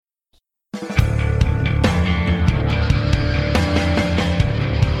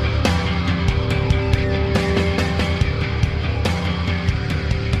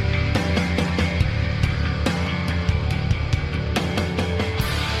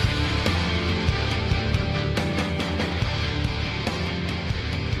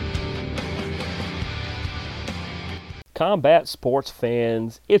Combat sports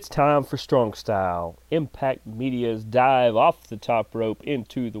fans, it's time for Strong Style, Impact Media's dive off the top rope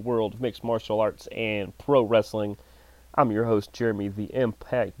into the world of mixed martial arts and pro wrestling. I'm your host, Jeremy the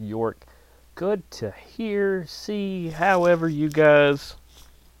Impact York. Good to hear, see, however you guys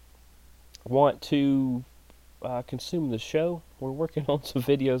want to consume the show. We're working on some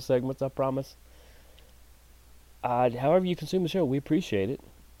video segments, I promise. However you consume the show, we appreciate it.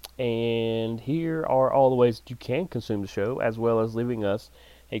 And here are all the ways that you can consume the show, as well as leaving us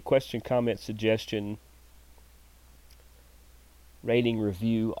a question, comment, suggestion, rating,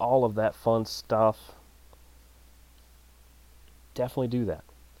 review, all of that fun stuff. Definitely do that.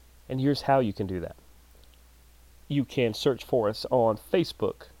 And here's how you can do that. You can search for us on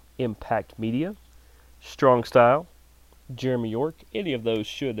Facebook, Impact Media, Strong Style, Jeremy York. Any of those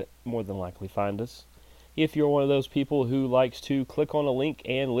should more than likely find us. If you're one of those people who likes to click on a link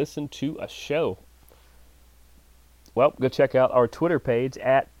and listen to a show, well, go check out our Twitter page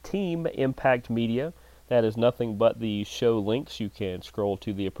at Team Impact Media. That is nothing but the show links. You can scroll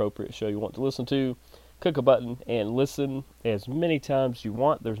to the appropriate show you want to listen to, click a button, and listen as many times as you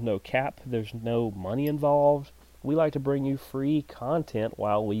want. There's no cap. There's no money involved. We like to bring you free content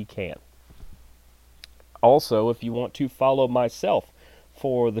while we can. Also, if you want to follow myself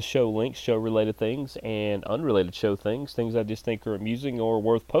for the show links, show-related things, and unrelated show things, things I just think are amusing or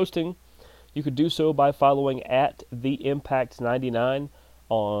worth posting, you could do so by following at TheImpact99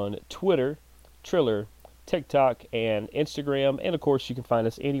 on Twitter, Triller, TikTok, and Instagram. And, of course, you can find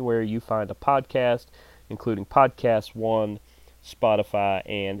us anywhere you find a podcast, including Podcast One, Spotify,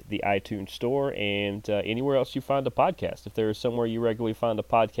 and the iTunes Store, and anywhere else you find a podcast. If there is somewhere you regularly find a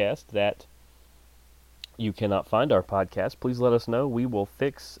podcast that you cannot find our podcast, please let us know. We will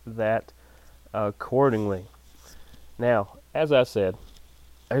fix that accordingly. Now, as I said,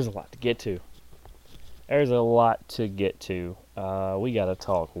 there's a lot to get to. We got to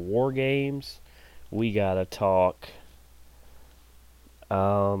talk War Games. We got to talk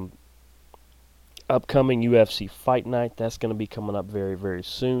upcoming UFC Fight Night. That's going to be coming up very, very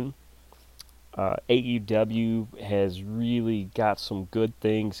soon. AEW has really got some good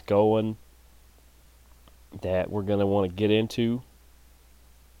things going that we're going to want to get into.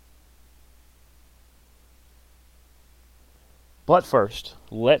 But first,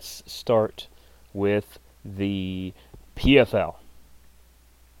 let's start with the PFL.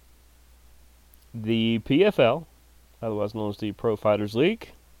 The PFL, otherwise known as the Pro Fighters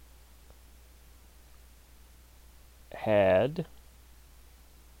League, had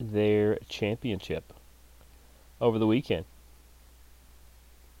their championship over the weekend.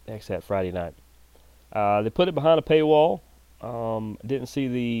 Next, that Friday night. They put it behind a paywall. Didn't see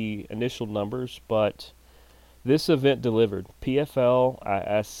the initial numbers, but this event delivered. PFL,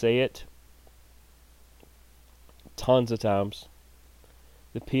 I say it tons of times.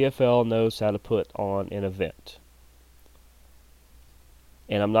 The PFL knows how to put on an event.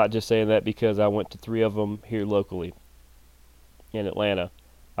 And I'm not just saying that because I went to 3 of them here locally in Atlanta.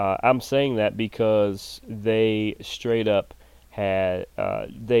 I'm saying that because they straight up had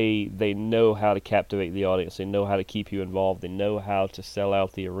they know how to captivate the audience. They know how to keep you involved. They know how to sell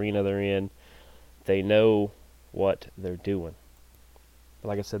out the arena they're in. They know what they're doing. But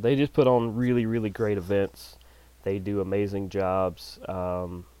like I said, they just put on really, really great events. They do amazing jobs.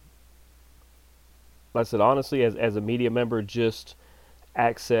 Like I said, honestly, as a media member, just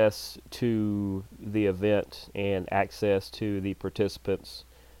access to the event and access to the participants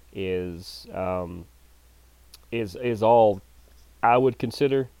is all I would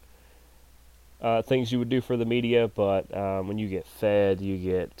consider things you would do for the media, but when you get fed, you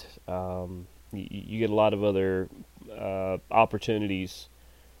get you get a lot of other opportunities,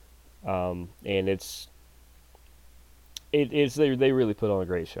 and they really put on a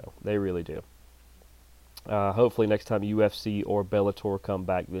great show. They really do. Hopefully next time UFC or Bellator come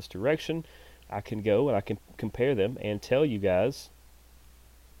back this direction, I can go and I can compare them and tell you guys,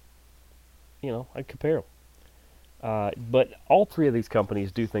 I compare them. But all 3 of these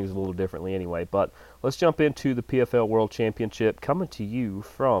companies do things a little differently anyway. But let's jump into the PFL World Championship, coming to you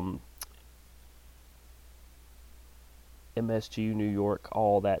from MSG, New York,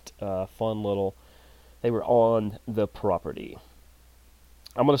 all that fun little... They were on the property.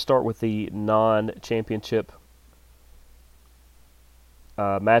 I'm going to start with the non-championship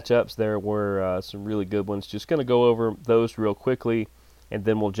matchups. There were some really good ones. Just going to go over those real quickly, and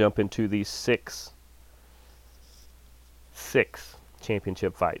then we'll jump into the six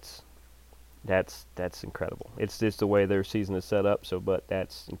championship fights. That's incredible. It's just the way their season is set up. But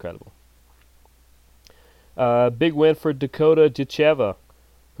that's incredible. Big win for Dakota Dicheva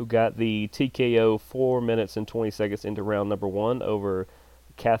who got the TKO 4 minutes and 20 seconds into round number 1 over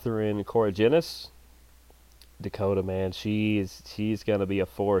Catherine Koragenis. Dakota, man, she's going to be a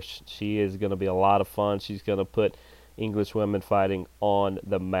force. She is going to be a lot of fun. She's going to put English women fighting on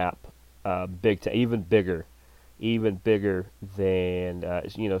the map, big time, even bigger than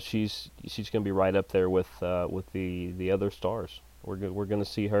she's going to be right up there with the other stars. We're going to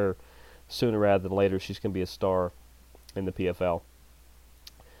see her sooner rather than later. She's going to be a star in the PFL.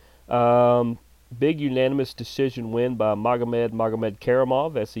 Big unanimous decision win by Magomed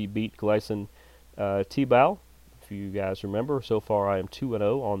Karamov as he beat Gleison Tebow. If you guys remember, so far I am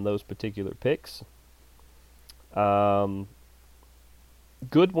 2-0 on those particular picks. Good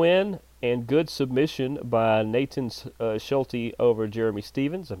win and good submission by Nathan Schulte over Jeremy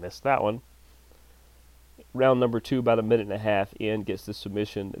Stevens. I missed that one. Round number 2, about a minute and a half in, gets the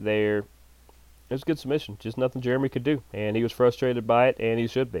submission there. It was a good submission, just nothing Jeremy could do, and he was frustrated by it, and he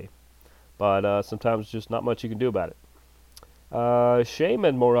should be. But sometimes just not much you can do about it.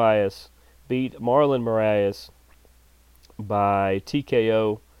 Shaman Moraes beat Marlon Moraes by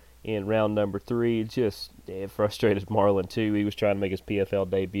TKO in round number 3. Just frustrated Marlon too. He was trying to make his PFL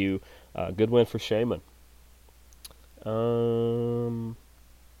debut. Good win for Shaman. I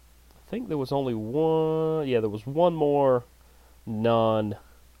think there was only one. Yeah, there was one more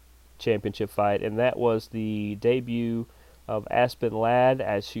non-championship fight, and that was the debut of Aspen Ladd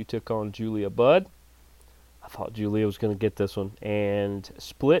as she took on Julia Budd. I thought Julia was going to get this one, and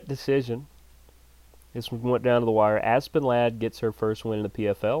split decision. This one went down to the wire. Aspen Ladd gets her first win in the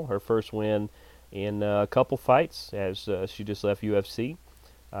PFL, her first win in a couple fights as she just left UFC.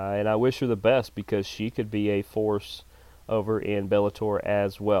 And I wish her the best because she could be a force over in Bellator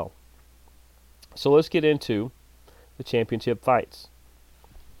as well. So let's get into the championship fights.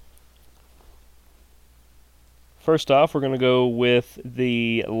 First off, we're going to go with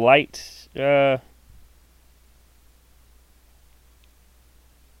the light. I'm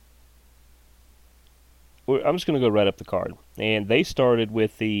just going to go right up the card, and they started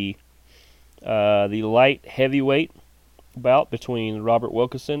with the light heavyweight bout between Robert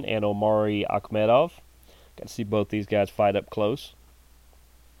Wilkinson and Omari Akhmedov. Got to see both these guys fight up close.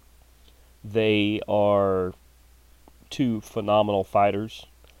 They are two phenomenal fighters.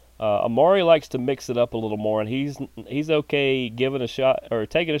 Omari likes to mix it up a little more, and he's okay giving a shot or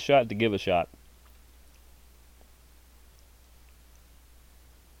taking a shot to give a shot.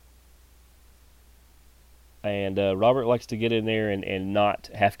 And Robert likes to get in there and not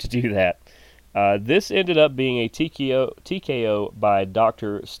have to do that. This ended up being a TKO by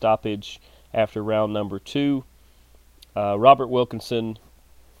Dr. Stoppage after round number 2. Robert Wilkinson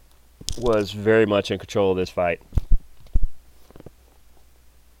was very much in control of this fight.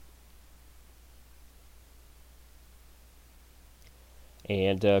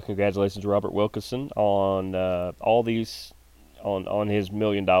 And congratulations to Robert Wilkinson on all these, on his $1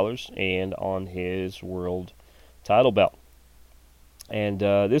 million and on his world title belt. And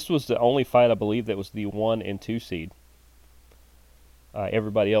this was the only fight, I believe, that was the 1 and 2 seed.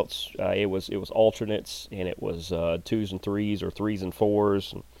 Everybody else, it was alternates, and it was 2s and 3s or 3s and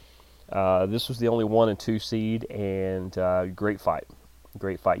 4s. This was the only 1 and 2 seed, and great fight.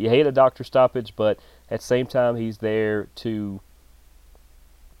 Great fight. You hate a Dr. Stoppage, but at the same time, he's there to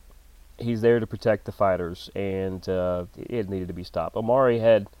protect the fighters, and it needed to be stopped. Omari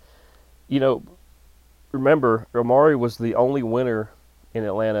had, remember, Omari was the only winner in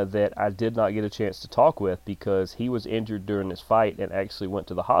Atlanta that I did not get a chance to talk with because he was injured during this fight and actually went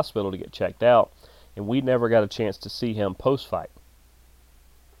to the hospital to get checked out, and we never got a chance to see him post-fight.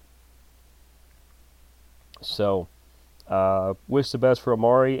 So, wish the best for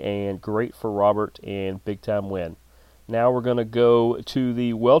Omari, and great for Robert, and big-time win. Now we're going to go to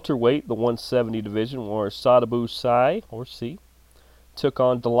the welterweight, the 170 division, where Sadabu Sai, or C, took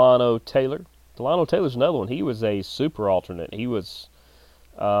on Delano Taylor. Delano Taylor's another one. He was a super alternate. He was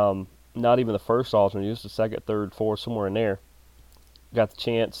not even the first alternate. He was the second, third, fourth, somewhere in there. Got the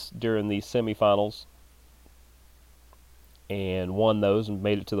chance during the semifinals and won those and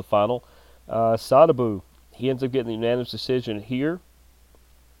made it to the final. Sadabu, he ends up getting the unanimous decision here.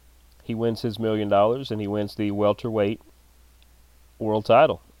 He wins his $1 million, and he wins the welterweight world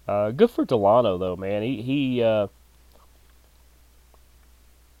title. Good for Delano, though, man. He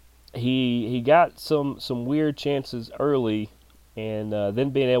got some weird chances early, and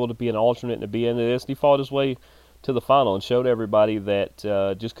then being able to be an alternate and to be into this, and he fought his way to the final and showed everybody that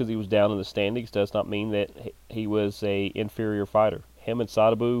just because he was down in the standings does not mean that he was a inferior fighter. Him and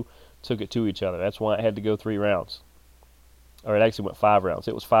Sadabu took it to each other. That's why it had to go 3 rounds. Or it actually went 5 rounds.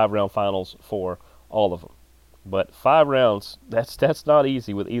 It was 5-round finals for all of them. But 5 rounds, that's not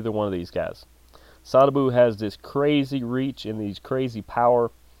easy with either one of these guys. Sadabu has this crazy reach and these crazy power,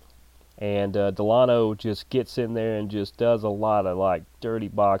 and Delano just gets in there and just does a lot of like dirty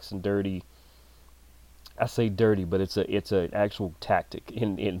box and dirty. I say dirty, but it's an actual tactic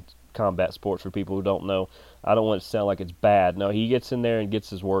in combat sports for people who don't know. I don't want it to sound like it's bad. No, he gets in there and gets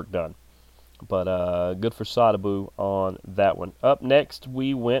his work done. But good for Sadabu on that one. Up next,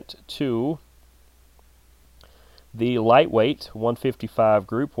 we went to the lightweight 155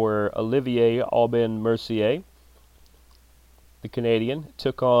 group where Olivier Aubin-Mercier, the Canadian,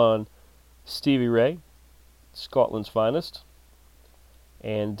 took on Stevie Ray, Scotland's finest.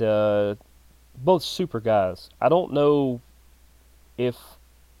 And both super guys. I don't know if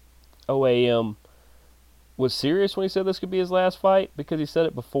OAM was serious when he said this could be his last fight, because he said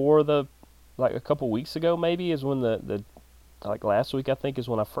it before like a couple weeks ago maybe is when the like last week I think is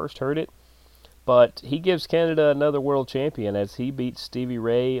when I first heard it. But he gives Canada another world champion as he beats Stevie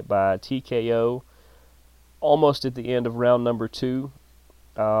Ray by TKO almost at the end of round number 2.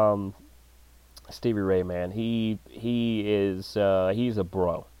 Stevie Ray, man, he's a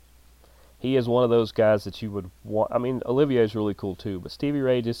bro. He is one of those guys that you would want. I mean, Olivier's really cool too, but Stevie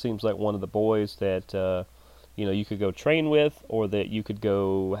Ray just seems like one of the boys that you could go train with, or that you could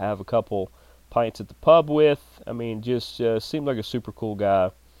go have a couple pints at the pub with. I mean, just seemed like a super cool guy.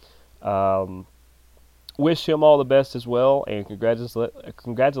 Wish him all the best as well, and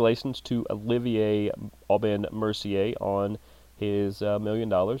congratulations to Olivier Aubin-Mercier on his $1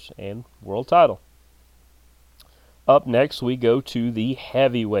 million and world title. Up next, we go to the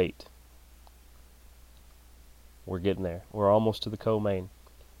heavyweight. We're getting there. We're almost to the co-main.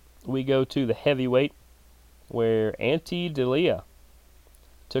 We go to the heavyweight, where Ante Delia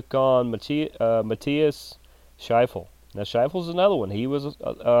took on Matthias Scheifel. Now, Scheifel's another one. He was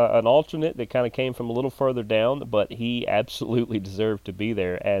an alternate that kind of came from a little further down, but he absolutely deserved to be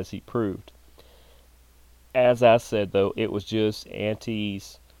there, as he proved. As I said, though, it was just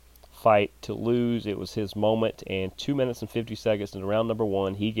Ante's fight to lose. It was his moment, and 2 minutes and 50 seconds into round number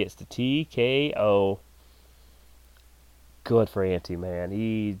 1, he gets the TKO. Good for Ante,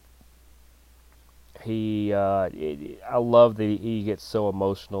 man. I love that he gets so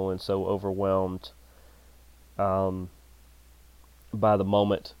emotional and so overwhelmed by the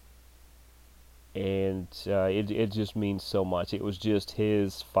moment, and it just means so much. It was just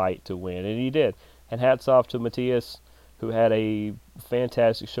his fight to win, and he did. And hats off to Matthias, who had a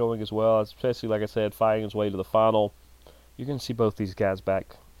fantastic showing as well, especially, like I said, fighting his way to the final. You're going to see both these guys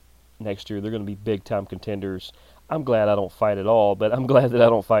back next year. They're going to be big-time contenders. I'm glad I don't fight at all, but I'm glad that I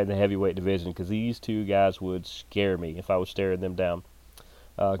don't fight in the heavyweight division, because these two guys would scare me if I was staring them down.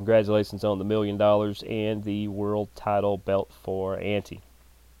 Congratulations on the $1 million and the world title belt for Ante.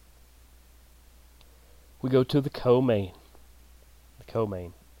 We go to the co-main.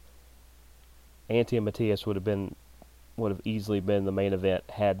 Ante and Matthias would have easily been the main event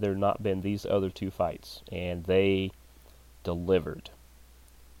had there not been these other two fights, and they delivered.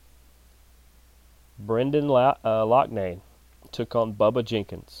 Brendan Loughnane took on Bubba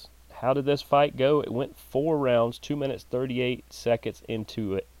Jenkins. How did this fight go? It went 4 rounds, 2 minutes 38 seconds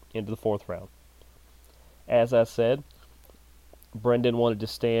into the 4th round. As I said, Brendan wanted to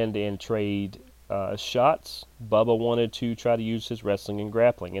stand and trade shots. Bubba wanted to try to use his wrestling and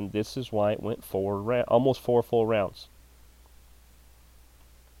grappling, and this is why it went almost 4 full rounds.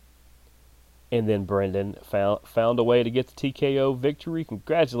 And then Brendan found a way to get the TKO victory.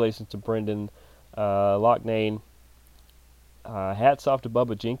 Congratulations to Brendan Loughnane. Hats off to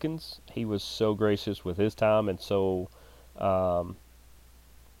Bubba Jenkins. He was so gracious with his time and so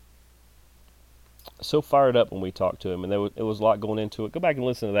fired up when we talked to him. And it was a lot going into it. Go back and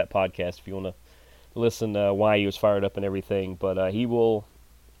listen to that podcast if you want to listen why he was fired up and everything. But he won't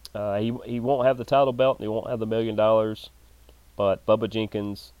have the title belt and he won't have the $1 million. But Bubba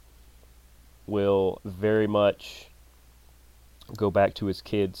Jenkins will very much go back to his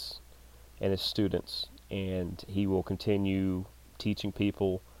kids and his students, and he will continue teaching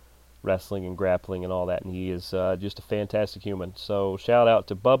people wrestling and grappling and all that, and he is just a fantastic human. So shout out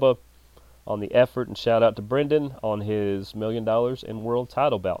to Bubba on the effort, and shout out to Brendan on his $1 million and world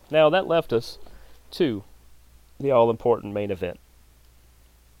title belt. Now that left us to the all-important main event.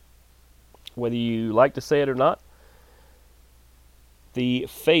 Whether you like to say it or not, the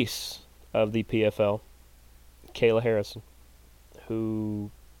face of the PFL, Kayla Harrison,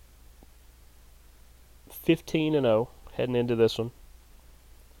 who 15-0 heading into this one.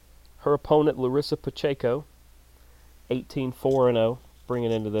 Her opponent, Larissa Pacheco, 18-4-0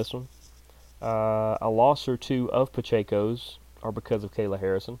 bringing into this one. A loss or two of Pacheco's are because of Kayla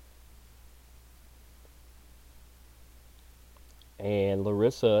Harrison. And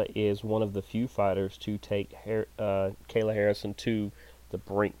Larissa is one of the few fighters to take Kayla Harrison to the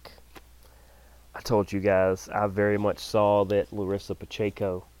brink. I told you guys I very much saw that Larissa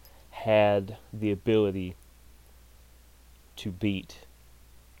Pacheco had the ability to beat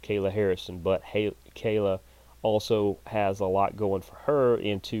Kayla Harrison, but Kayla also has a lot going for her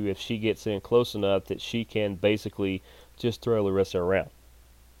into if she gets in close enough that she can basically just throw Larissa around.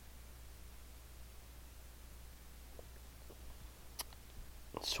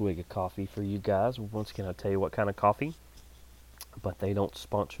 Swig of coffee for you guys. Once again, I'll tell you what kind of coffee, but they don't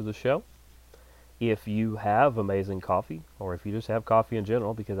sponsor the show. If you have amazing coffee, or if you just have coffee in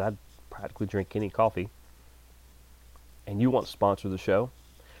general, because I practically drink any coffee, and you want to sponsor the show,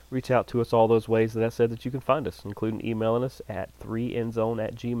 reach out to us all those ways that I said that you can find us, including emailing us at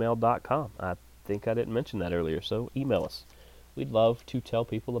 3endzone@gmail.com. I think I didn't mention that earlier, so email us. We'd love to tell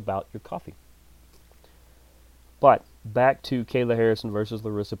people about your coffee. But back to Kayla Harrison versus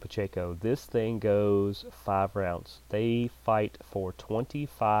Larissa Pacheco. This thing goes 5 rounds. They fight for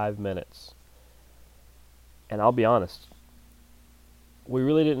 25 minutes. And I'll be honest, we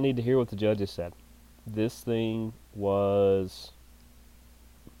really didn't need to hear what the judges said. This thing was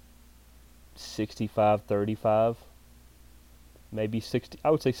 65-35, maybe 60. I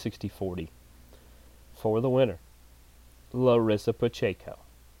would say 60-40 for the winner, Larissa Pacheco.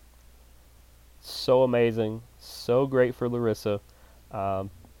 So amazing, so great for Larissa. I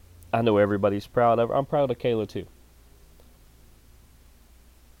know everybody's proud of her. I'm proud of Kayla too.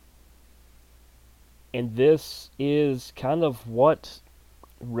 And this is kind of what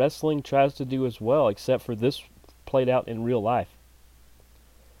wrestling tries to do as well, except for this played out in real life.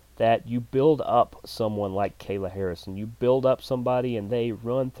 That you build up someone like Kayla Harrison. You build up somebody and they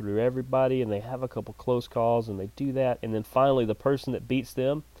run through everybody and they have a couple close calls and they do that. And then finally the person that beats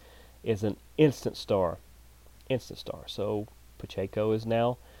them is an instant star. Instant star. So Pacheco is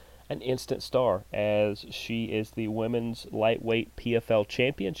now an instant star as she is the women's lightweight PFL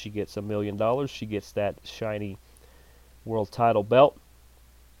champion. She gets $1 million. She gets that shiny world title belt.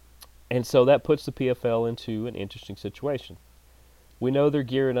 And so that puts the PFL into an interesting situation. We know they're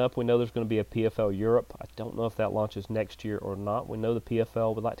gearing up. We know there's going to be a PFL Europe. I don't know if that launches next year or not. We know the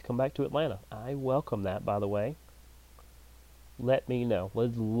PFL would like to come back to Atlanta. I welcome that, by the way. Let me know.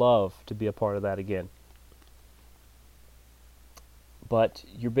 Would love to be a part of that again. But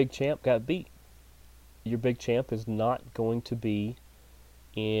your big champ got beat. Your big champ is not going to be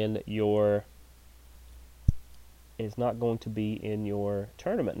in your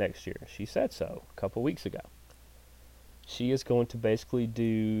tournament next year. She said so a couple weeks ago. She is going to basically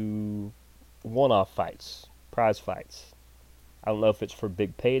do one-off fights, prize fights. I don't know if it's for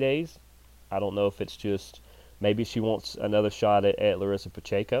big paydays. I don't know if it's just maybe she wants another shot at Larissa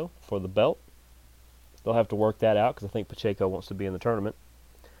Pacheco for the belt. They'll have to work that out because I think Pacheco wants to be in the tournament.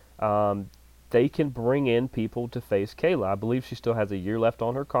 They can bring in people to face Kayla. I believe she still has a year left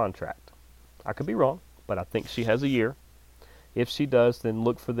on her contract. I could be wrong, but I think she has a year. If she does, then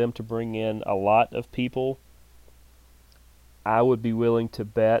look for them to bring in a lot of people. I would be willing to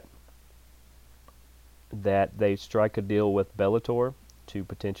bet that they strike a deal with Bellator to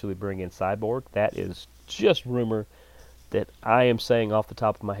potentially bring in Cyborg. That is just rumor that I am saying off the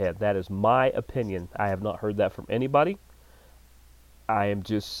top of my head. That is my opinion. I have not heard that from anybody. I am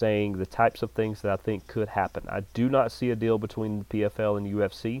just saying the types of things that I think could happen. I do not see a deal between the PFL and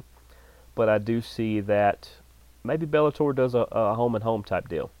UFC, but I do see that maybe Bellator does a home-and-home type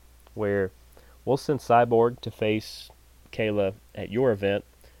deal where we'll send Cyborg to face Kayla at your event,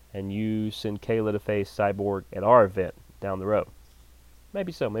 and you send Kayla to face Cyborg at our event down the road.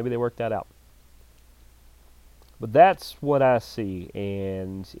 Maybe so. Maybe they work that out. But that's what I see.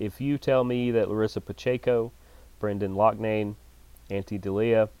 And if you tell me that Larissa Pacheco, Brendan Loughnane, Antti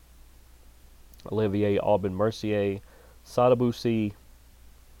D'Elia, Olivier Aubin-Mercier, Sadabusi,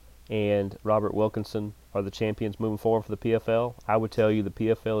 and Robert Wilkinson are the champions moving forward for the PFL, I would tell you the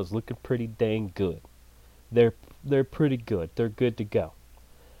PFL is looking pretty dang good. They're pretty good. They're good to go.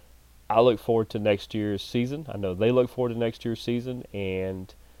 I look forward to next year's season. I know they look forward to next year's season,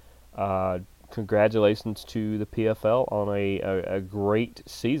 and congratulations to the PFL on a great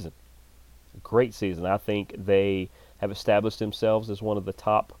season. Great season. I think they have established themselves as one of the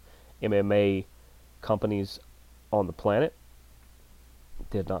top MMA companies on the planet.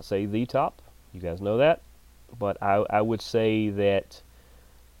 Did not say the top. You guys know that. But I would say that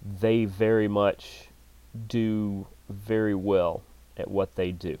they very much do very well at what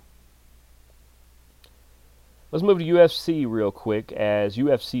they do. Let's move to UFC real quick as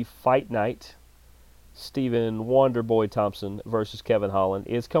UFC Fight Night, Stephen Wonderboy Thompson versus Kevin Holland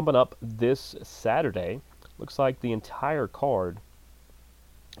is coming up this Saturday. Looks like the entire card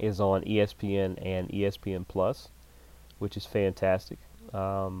is on ESPN and ESPN Plus, which is fantastic.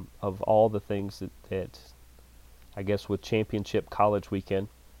 Of all the things that I guess with Championship College Weekend,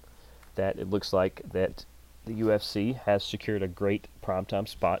 that it looks like that the UFC has secured a great primetime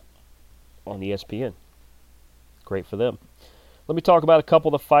spot on ESPN. Great for them. Let me talk about a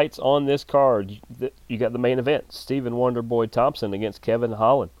couple of the fights on this card. You got the main event, Stephen Wonderboy Thompson against Kevin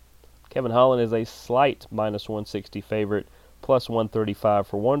Holland. Kevin Holland is a slight minus 160 favorite, plus 135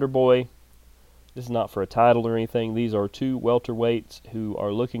 for Wonderboy. This is not for a title or anything. These are two welterweights who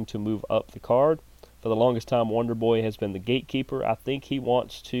are looking to move up the card. For the longest time, Wonderboy has been the gatekeeper. I think he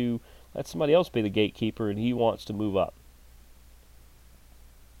wants to let somebody else be the gatekeeper, and he wants to move up.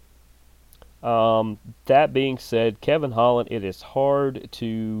 That being said, Kevin Holland, it is hard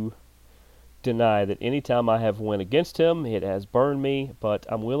to deny that anytime I have went against him, it has burned me, but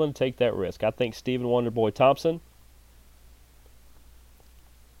I'm willing to take that risk. I think Stephen Wonderboy Thompson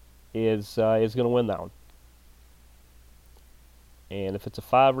is going to win that one. And if it's a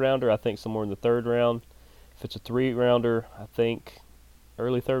 5-rounder, I think somewhere in the 3rd round. If it's a 3-rounder, I think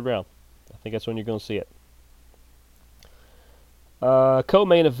early 3rd round. I think that's when you're going to see it.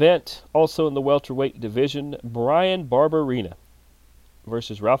 Co-main event, also in the welterweight division, Bryan Barberena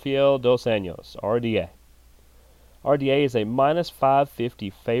versus Rafael Dos Anjos, RDA. RDA is a minus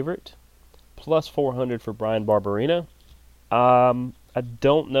 550 favorite, plus 400 for Bryan Barberena. I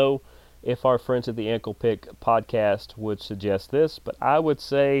don't know if our friends at the Ankle Pick podcast would suggest this, but I would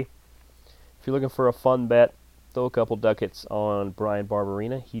say if you're looking for a fun bet, throw a couple ducats on Bryan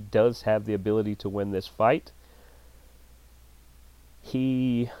Barberena. He does have the ability to win this fight.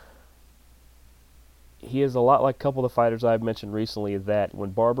 He is a lot like a couple of the fighters I've mentioned recently, that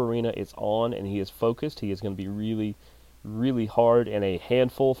when Barberena is on and he is focused, he is going to be really, really hard and a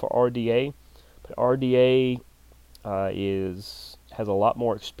handful for RDA. But RDA has a lot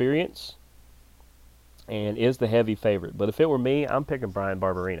more experience and is the heavy favorite. But if it were me, I'm picking Bryan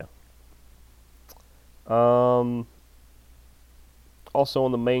Barberena. Also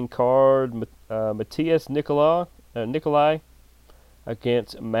on the main card, Matthias Nikolai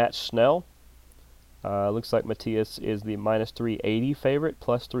against Matt Schnell. Looks like Matthias is the minus 380 favorite,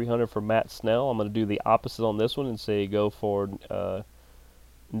 plus 300 for Matt Schnell. I'm going to do the opposite on this one and say go for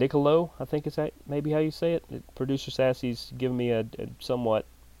Nicolo, I think is that maybe how you say it. Producer Sassy's giving me a somewhat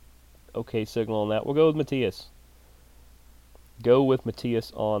okay signal on that. We'll go with Matthias. Go with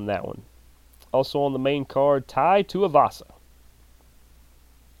Matthias on that one. Also on the main card, Tai Tuivasa,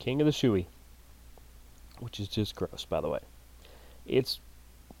 King of the Shoey, which is just gross, by the way. It's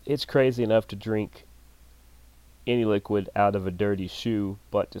crazy enough to drink any liquid out of a dirty shoe,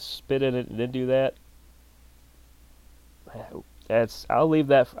 but to spit in it and then do that, I'll leave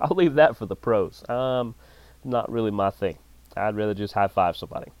that for the pros. Not really my thing. I'd rather just high five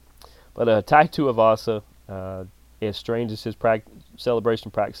somebody. But Tai Tuivasa, as strange as his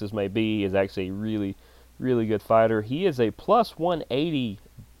celebration practices may be, is actually a really, really good fighter. He is a plus 180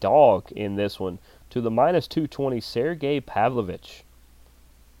 dog in this one to the minus 220 Sergey Pavlovich.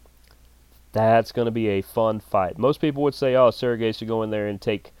 That's going to be a fun fight. Most people would say, oh, Sergey should go in there and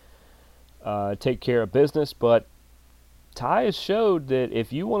take care of business, but Tai has showed that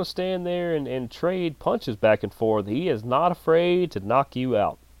if you want to stand there and trade punches back and forth, he is not afraid to knock you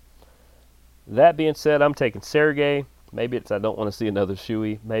out. That being said, I'm taking Sergey. Maybe it's I don't want to see another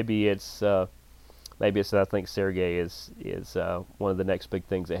Shoey. Maybe it's that I think Sergey is one of the next big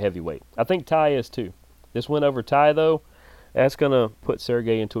things at heavyweight. I think Tai is too. This win over Tai, though, that's going to put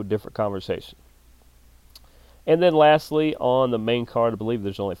Sergey into a different conversation. And then lastly, on the main card, I believe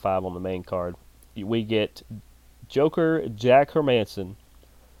there's only 5 on the main card, we get Joker Jack Hermanson,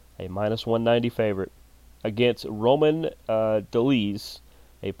 a minus 190 favorite, against Roman Dolidze,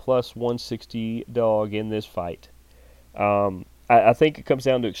 a plus 160 dog in this fight. I think it comes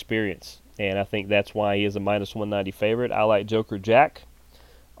down to experience, and I think that's why he is a minus 190 favorite. I like Joker Jack,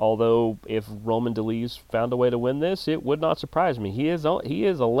 although if Roman Dolidze found a way to win this, it would not surprise me. He is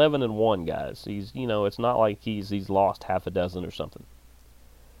 11-1, guys. It's not like he's lost half a dozen or something.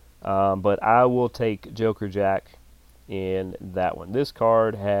 But I will take Joker Jack in that one. This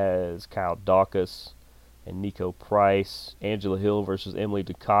card has Kyle Dawkins and Nico Price, Angela Hill versus Emily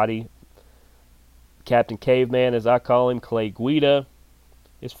Ducati. Captain Caveman, as I call him, Clay Guida,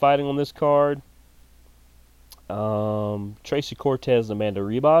 is fighting on this card. Tracy Cortez and Amanda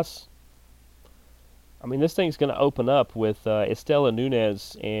Ribas. I mean, this thing's going to open up with Estela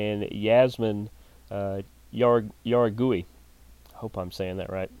Nunez and Yasmin Yaragui. I hope I'm saying that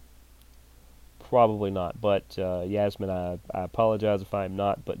right. Probably not, but Yasmin, I apologize if I'm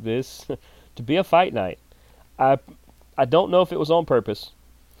not. But this, to be a fight night, I don't know if it was on purpose.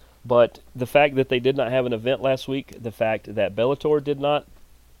 But the fact that they did not have an event last week, the fact that Bellator did not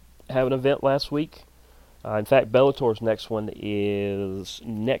have an event last week, in fact, Bellator's next one is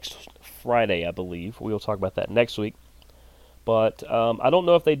next Friday, I believe. We'll talk about that next week. But I don't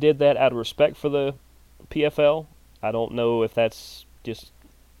know if they did that out of respect for the PFL. I don't know if that's just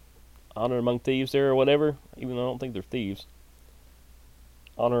honor among thieves there or whatever, even though I don't think they're thieves.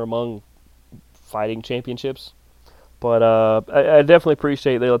 Honor among fighting championships. But I definitely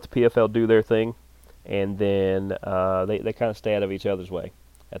appreciate they let the PFL do their thing, and then they kind of stay out of each other's way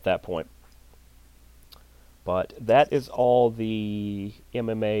at that point. But that is all the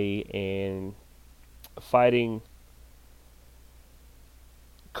MMA and fighting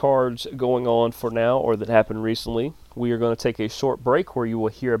cards going on for now, or that happened recently. We are going to take a short break where you will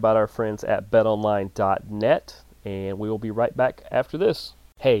hear about our friends at BetOnline.net, and we will be right back after this.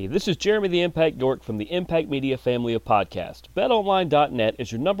 Hey, this is Jeremy the Impact York from the Impact Media family of podcasts. BetOnline.net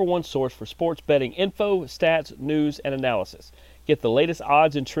is your number one source for sports betting info, stats, news, and analysis. Get the latest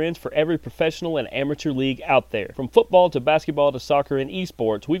odds and trends for every professional and amateur league out there. From football to basketball to soccer and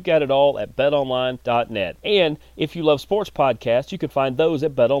esports, we've got it all at BetOnline.net. And if you love sports podcasts, you can find those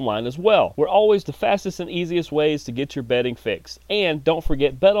at BetOnline as well. We're always the fastest and easiest ways to get your betting fix. And don't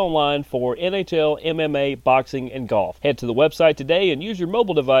forget BetOnline for NHL, MMA, boxing, and golf. Head to the website today and use your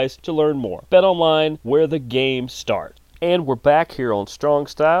mobile device to learn more. BetOnline, where the game starts. And we're back here on Strong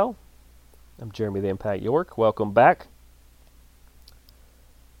Style. I'm Jeremy the Impact York. Welcome back.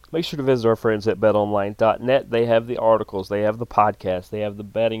 Make sure to visit our friends at betonline.net. They have the articles, they have the podcast, they have the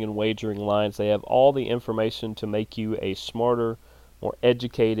betting and wagering lines, they have all the information to make you a smarter, more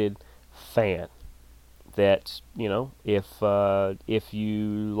educated fan. That, you know, if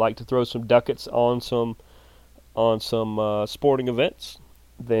you like to throw some ducats on some sporting events,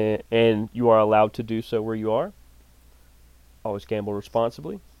 then and you are allowed to do so where you are. Always gamble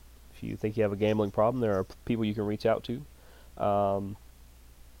responsibly. If you think you have a gambling problem, there are people you can reach out to.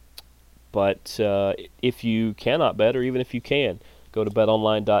 But if you cannot bet, or even if you can, go to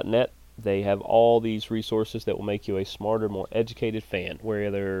betonline.net. They have all these resources that will make you a smarter, more educated fan,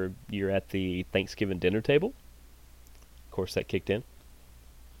 whether you're at the Thanksgiving dinner table. Of course, that kicked in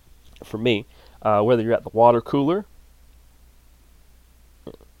for me. Whether you're at the water cooler.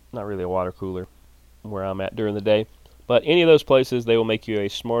 Not really a water cooler where I'm at during the day. But any of those places, they will make you a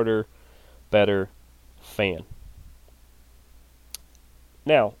smarter, better fan.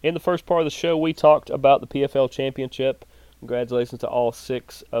 Now, in the first part of the show, we talked about the PFL Championship. Congratulations to all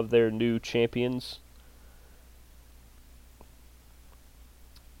 6 of their new champions.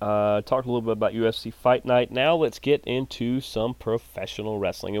 Talked a little bit about UFC Fight Night. Now let's get into some professional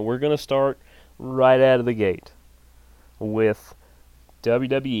wrestling. And we're going to start right out of the gate with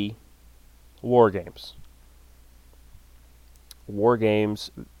WWE War Games. War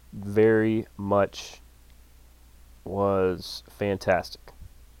Games very much was fantastic.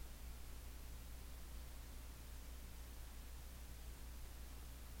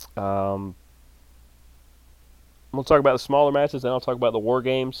 We'll talk about the smaller matches, then I'll talk about the War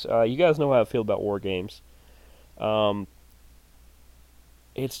Games. You guys know how I feel about War Games.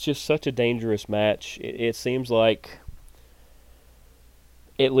 It's just such a dangerous match. It seems like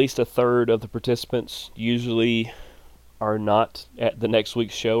at least a third of the participants usually are not at the next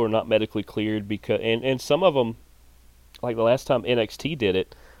week's show or not medically cleared, because and some of them, like the last time NXT did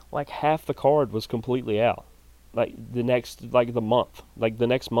it, like half the card was completely out. Like the next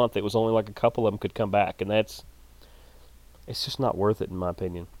month, it was only like a couple of them could come back, and it's just not worth it in my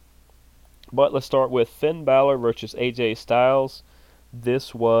opinion. But let's start with Finn Balor versus AJ Styles.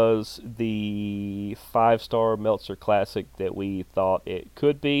 This was the 5-star Meltzer Classic that we thought it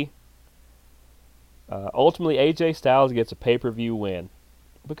could be. Ultimately, AJ Styles gets a pay-per-view win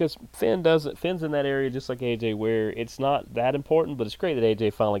because Finn's in that area just like AJ, where it's not that important, but it's great that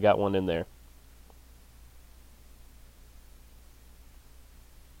AJ finally got one in there.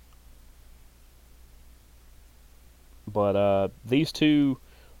 But these two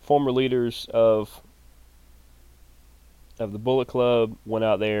former leaders of the Bullet Club went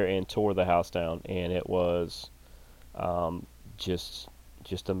out there and tore the house down, and it was just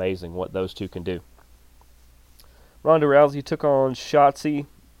amazing what those two can do. Ronda Rousey took on Shotzi.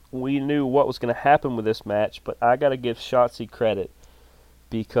 We knew what was going to happen with this match, but I got to give Shotzi credit,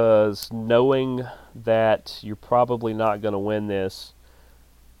 because knowing that you're probably not going to win this,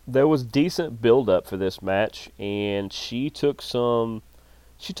 there was decent build-up for this match, and she took some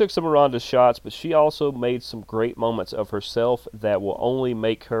of Ronda's shots, but she also made some great moments of herself that will only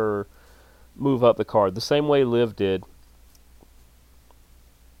make her move up the card, the same way Liv did,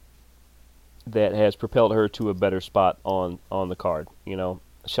 that has propelled her to a better spot on the card. You know,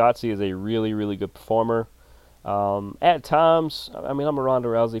 Shotzi is a really, really good performer. At times, I mean, I'm a Ronda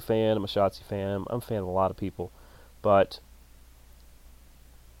Rousey fan. I'm a Shotzi fan. I'm a fan of a lot of people. But,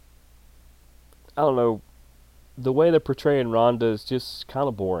 I don't know, the way they're portraying Ronda is just kind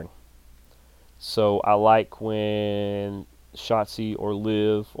of boring. So I like when Shotzi or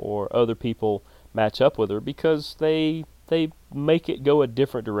Liv or other people match up with her because they make it go a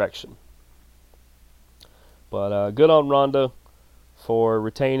different direction. But good on Ronda for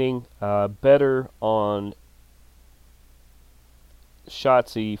retaining. Better on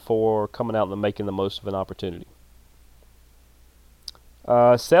Shotzi for coming out and making the most of an opportunity.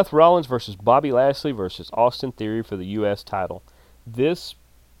 Seth Rollins versus Bobby Lashley versus Austin Theory for the U.S. title. This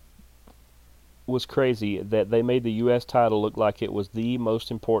was crazy that they made the U.S. title look like it was the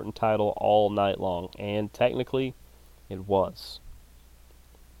most important title all night long, and technically it was.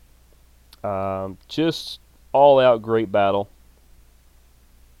 Just all-out great battle.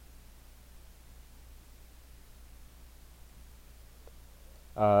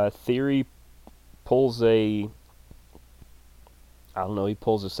 Theory pulls a, I don't know, he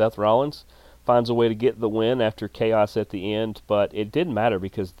pulls a Seth Rollins, finds a way to get the win after chaos at the end, but it didn't matter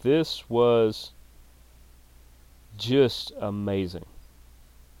because this was just amazing.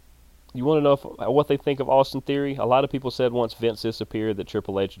 You want to know what they think of Austin Theory? A lot of people said once Vince disappeared that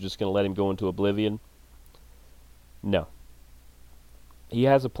Triple H was just going to let him go into oblivion. No. He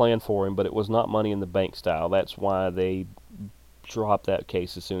has a plan for him, but it was not Money in the Bank style. That's why they dropped that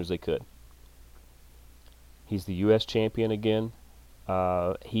case as soon as they could. He's the U.S. champion again.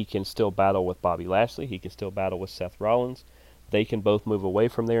 He can still battle with Bobby Lashley. He can still battle with Seth Rollins. They can both move away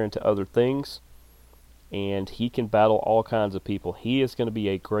from there into other things. And he can battle all kinds of people. He is going to be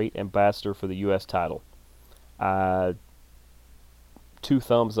a great ambassador for the U.S. title. 2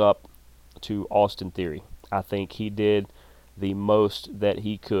 thumbs up to Austin Theory. I think he did the most that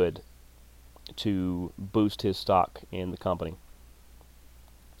he could to boost his stock in the company.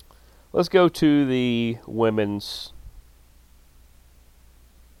 Let's go to the women's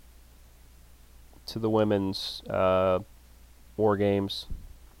War Games.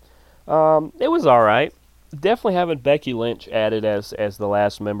 It was all right. Definitely having Becky Lynch added as the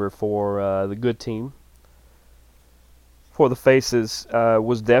last member for the good team for the faces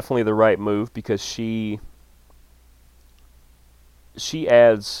was definitely the right move because she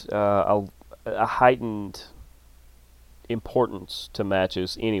adds a heightened importance to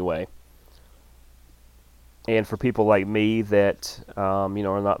matches anyway. And for people like me that are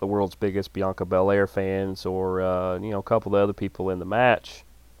not the world's biggest Bianca Belair fans or a couple of other people in the match,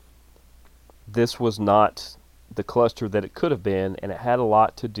 this was not the cluster that it could have been, and it had a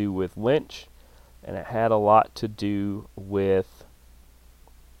lot to do with Lynch, and it had a lot to do with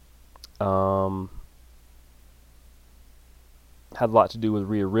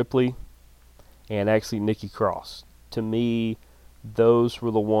Rhea Ripley and actually Nikki Cross. To me, those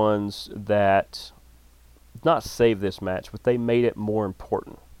were the ones that not saved this match, but they made it more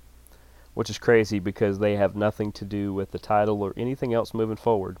important, which is crazy because they have nothing to do with the title or anything else moving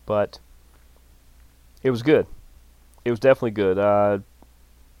forward, but it was good. It was definitely good.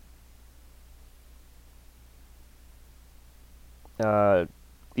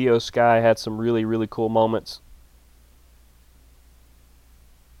 Io Sky had some really, really cool moments.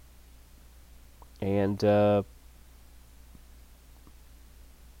 And the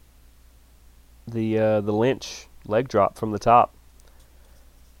Lynch leg drop from the top.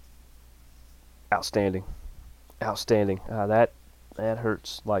 Outstanding. That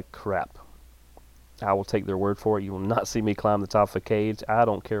hurts like crap. I will take their word for it. You will not see me climb the top of a cage. I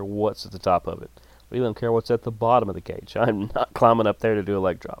don't care what's at the top of it. I really don't care what's at the bottom of the cage. I'm not climbing up there to do a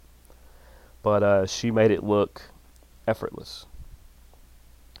leg drop. But she made it look effortless.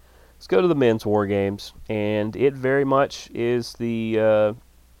 Let's go to the men's War Games, and it very much is the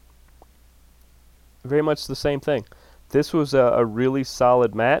same thing. This was a really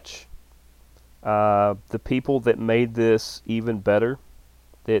solid match. The people that made this even better,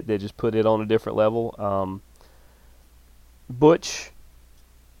 they just put it on a different level. Butch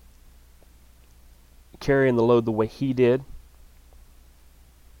carrying the load the way he did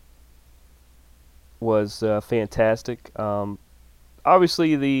was fantastic.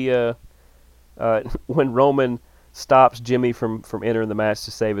 Obviously, the when Roman stops Jimmy from entering the match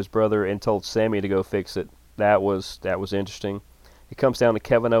to save his brother and told Sammy to go fix it, that was interesting. It comes down to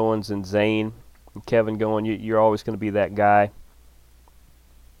Kevin Owens and Zayn. And Kevin going, you're always going to be that guy.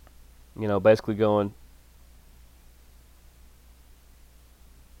 Basically going,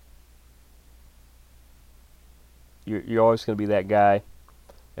 you're always going to be that guy.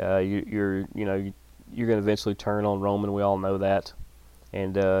 You're going to eventually turn on Roman. We all know that.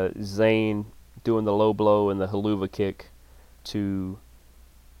 and Zayn doing the low blow and the haluva kick to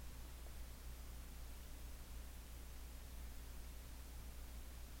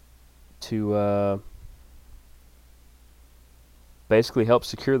basically help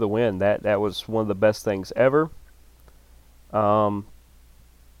secure the win. That was one of the best things ever. I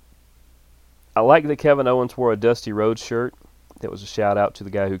like that Kevin Owens wore a Dusty Rhodes shirt. That was a shout out to the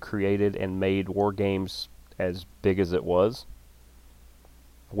guy who created and made War Games as big as it was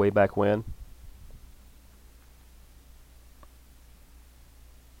way back when.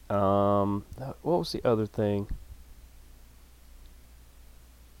 What was the other thing?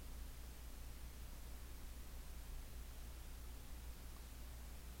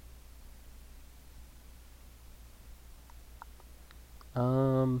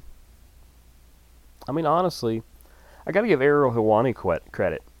 I mean, honestly, I got to give Ariel Helwani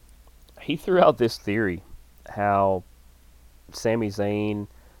credit. He threw out this theory how Sami Zayn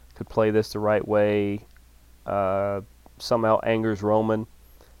could play this the right way, somehow angers Roman,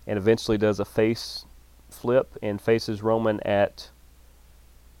 and eventually does a face flip and faces Roman at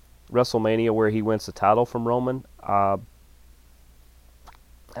WrestleMania where he wins the title from Roman.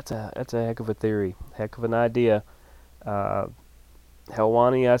 That's a heck of a theory, heck of an idea.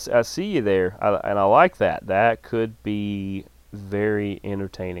 Helwani, I see you there, and I like that. That could be very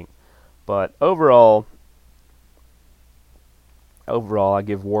entertaining. But overall, I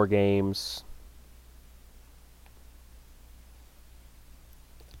give War Games,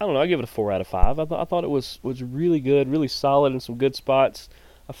 I don't know, I give it a 4 out of 5. I thought it was really good, really solid in some good spots.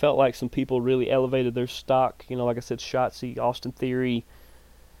 I felt like some people really elevated their stock. You know, like I said, Shotzi, Austin Theory,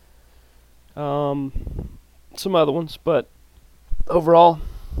 some other ones. But overall,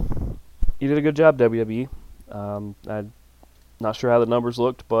 you did a good job, WWE. I'm not sure how the numbers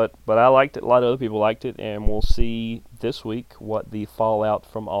looked, but I liked it. A lot of other people liked it, and we'll see this week what the fallout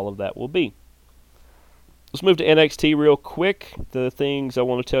from all of that will be. Let's move to NXT real quick. The things I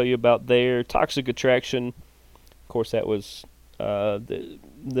want to tell you about there: Toxic Attraction. Of course, that was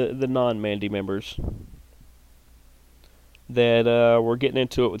the non-Mandy members that were getting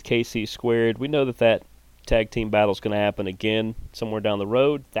into it with KC Squared. We know that tag team battle is going to happen again somewhere down the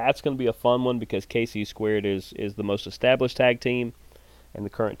road. That's going to be a fun one because KC Squared is the most established tag team and the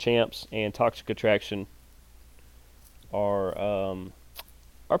current champs, and Toxic Attraction are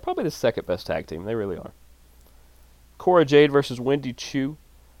probably the second best tag team. They really are. Cora Jade versus Wendy Chu.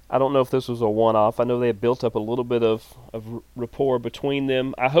 I don't know if this was a one-off. I know they had built up a little bit of rapport between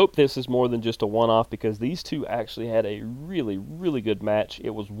them. I hope this is more than just a one-off because these two actually had a really, really good match.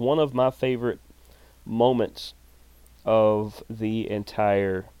 It was one of my favorite moments of the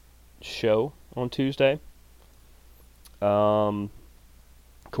entire show on Tuesday. Cora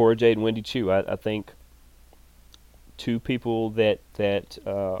Jade and Wendy Chu, I think two people that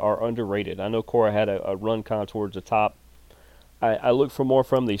are underrated. I know Cora had a run kind of towards the top. I look for more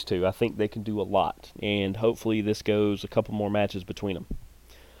from these two. I think they can do a lot, and hopefully this goes a couple more matches between them.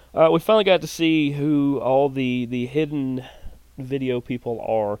 We finally got to see who all the hidden video people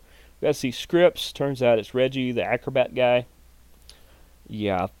are. We got to see Scripps. Turns out it's Reggie, the acrobat guy.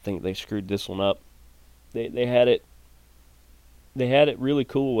 Yeah, I think they screwed this one up. They had it. They had it really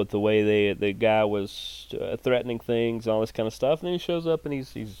cool with the way the guy was threatening things and all this kind of stuff. And then he shows up and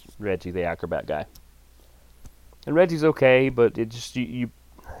he's Reggie, the acrobat guy. And Reggie's okay, but it just you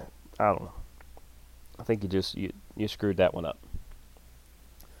I don't know. I think you screwed that one up.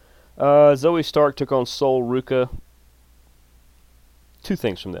 Zoe Stark took on Sol Ruka. Two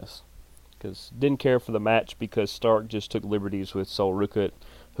things from this. Because didn't care for the match because Stark just took liberties with Sol Ruka,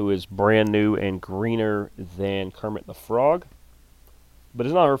 who is brand new and greener than Kermit the Frog. But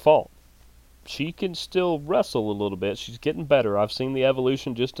it's not her fault. She can still wrestle a little bit. She's getting better. I've seen the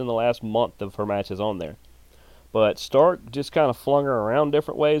evolution just in the last month of her matches on there. But Stark just kind of flung her around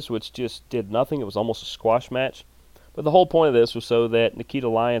different ways, which just did nothing. It was almost a squash match. But the whole point of this was so that Nikita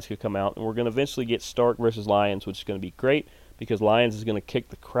Lyons could come out, and we're going to eventually get Stark versus Lyons, which is going to be great because Lyons is going to kick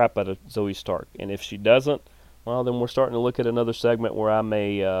the crap out of Zoe Stark. And if she doesn't, well, then we're starting to look at another segment where I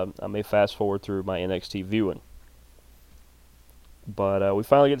may fast forward through my NXT viewing. But we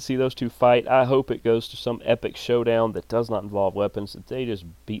finally get to see those two fight. I hope it goes to some epic showdown that does not involve weapons, that they just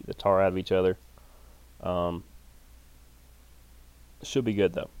beat the tar out of each other. Should be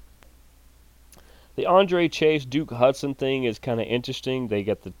good, though. The Andre Chase Duke Hudson thing is kind of interesting. They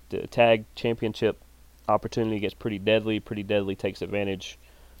get the tag championship opportunity, gets Pretty Deadly. Pretty Deadly takes advantage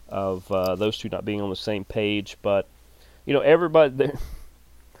of those two not being on the same page. But, you know, everybody,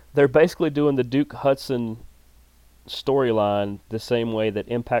 they're basically doing the Duke Hudson storyline the same way that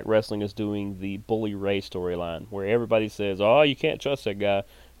Impact Wrestling is doing the Bully Ray storyline, where everybody says, "Oh, you can't trust that guy.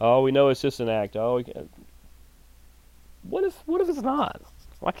 Oh, we know it's just an act. Oh, what if it's not?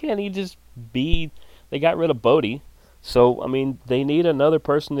 Why can't he just be?" They got rid of Bodie, so I mean they need another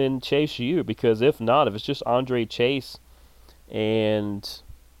person in Chase U, because if not, if it's just Andre Chase and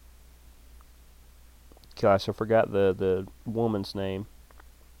gosh, I forgot the woman's name.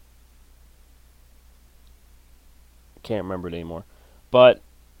 Can't remember it anymore. But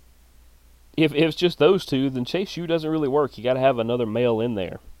if it's just those two, then Chase U doesn't really work. You got to have another male in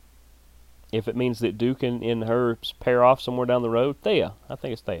there. If it means that Duke and her pair off somewhere down the road, Thea, I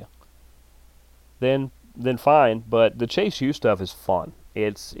think it's Thea. Then fine. But the Chase U stuff is fun.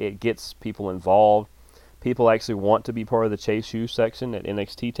 It gets people involved. People actually want to be part of the Chase U section at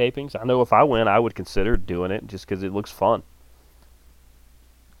NXT tapings. I know if I went, I would consider doing it just because it looks fun.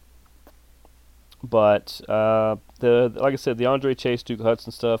 But like I said, the Andre Chase Duke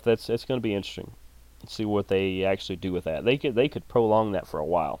Hudson stuff, it's going to be interesting. Let's see what they actually do with that. They could prolong that for a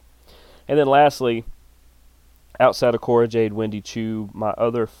while. And then lastly, outside of Cora Jade, Wendy Chu, my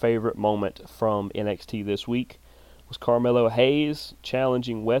other favorite moment from NXT this week was Carmelo Hayes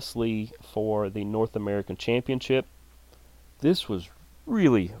challenging Wesley for the North American Championship. This was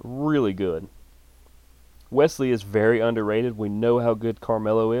really, really good. Wesley is very underrated. We know how good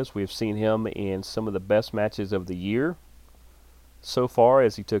Carmelo is. We've seen him in some of the best matches of the year so far,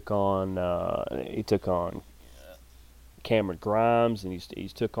 as he took on Cameron Grimes, and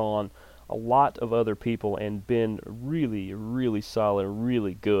he's took on a lot of other people and been really, really solid,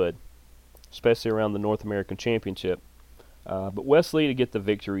 really good, especially around the North American Championship. But Wesley to get the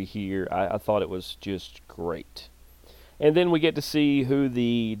victory here, I thought it was just great. And then we get to see who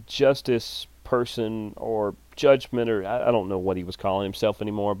the Justice person or judgment, or I don't know what he was calling himself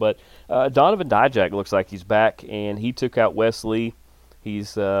anymore, but Donovan Dijak looks like he's back, and he took out Wesley.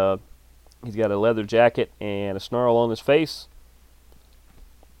 He's got a leather jacket and a snarl on his face,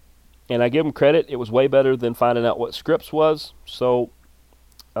 and I give him credit. It was way better than finding out what Scripps was, so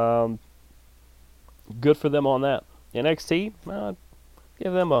good for them on that. NXT, I'll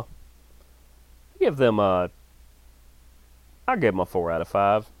give them a 4 out of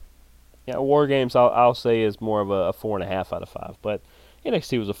 5. Yeah, War Games I'll say is more of a 4.5 out of 5, but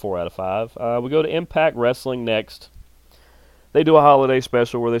NXT was a 4 out of 5. We go to Impact Wrestling next. They do a holiday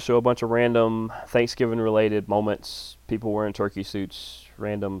special where they show a bunch of random Thanksgiving-related moments, people wearing turkey suits,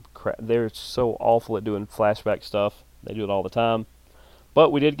 random crap. They're so awful at doing flashback stuff. They do it all the time.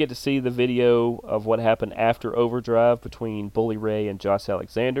 But we did get to see the video of what happened after Overdrive between Bully Ray and Josh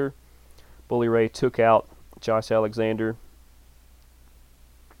Alexander. Bully Ray took out Josh Alexander,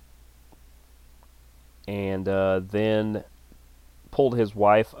 and then pulled his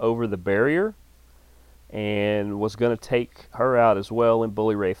wife over the barrier and was going to take her out as well in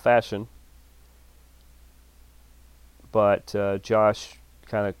Bully Ray fashion. But Josh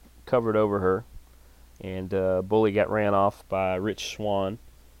kind of covered over her, and Bully got ran off by Rich Swann,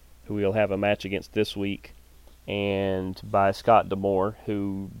 who we'll have a match against this week, and by Scott D'Amore,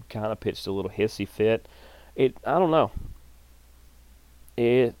 who kind of pitched a little hissy fit. I don't know.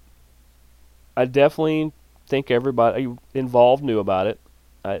 I definitely think everybody involved knew about it.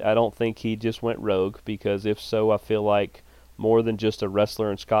 I don't think he just went rogue, because if so, I feel like more than just a wrestler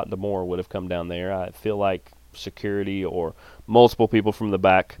and Scott D'Amore would have come down there. I feel like security or multiple people from the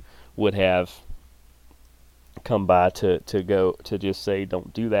back would have come by to go to just say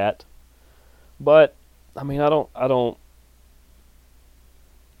don't do that. But I mean, I don't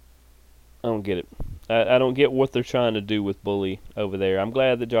get it. I don't get what they're trying to do with Bully over there. I'm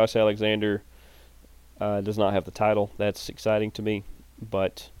glad that Josh Alexander does not have the title. That's exciting to me.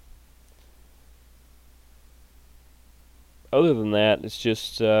 But other than that, it's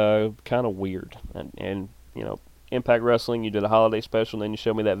just kind of weird. And you know, Impact Wrestling, you did a holiday special, and then you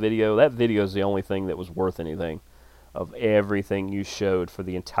showed me that video. That video is the only thing that was worth anything of everything you showed for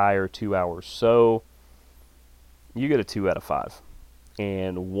the entire 2 hours. So you get a 2 out of 5.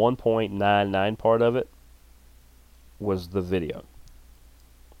 And 1.99 part of it was the video.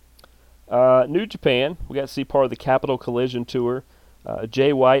 New Japan, we got to see part of the Capital Collision Tour.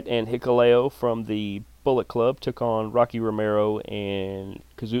 Jay White and Hikuleo from the Bullet Club took on Rocky Romero and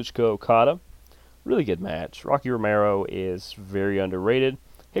Kazuchika Okada. Really good match. Rocky Romero is very underrated.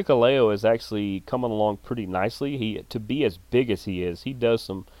 Hikuleo is actually coming along pretty nicely. To be as big as he is, he does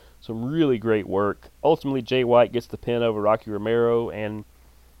some really great work. Ultimately, Jay White gets the pin over Rocky Romero, and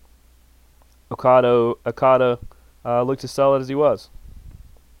Okada looked as solid as he was.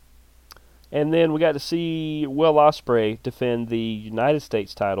 And then we got to see Will Ospreay defend the United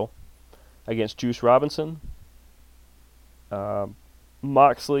States title against Juice Robinson.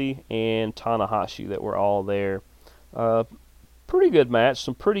 Moxley and Tanahashi that were all there. Pretty good match.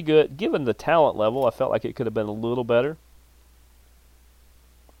 Some pretty good, given the talent level, I felt like it could have been a little better.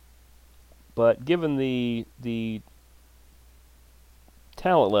 But given the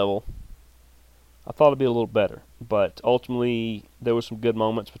talent level, I thought it'd be a little better. But ultimately, there were some good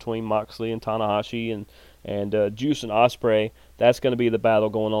moments between Moxley and Tanahashi and Juice and Ospreay. That's going to be the battle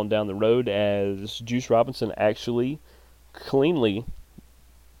going on down the road, as Juice Robinson actually cleanly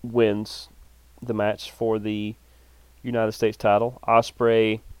wins the match for the United States title.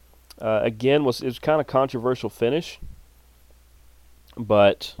 Ospreay, again, it was kind of controversial finish,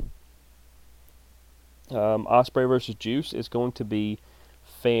 but Ospreay versus Juice is going to be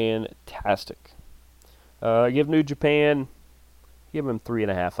fantastic. Give New Japan, give him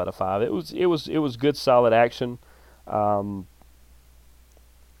 3.5 out of 5. It was good, solid action. I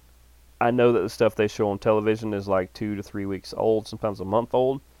know that the stuff they show on television is like 2 to 3 weeks old, sometimes a month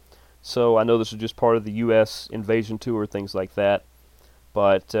old. So I know this is just part of the U.S. invasion tour, things like that.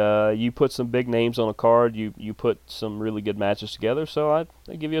 But you put some big names on a card, you put some really good matches together, so I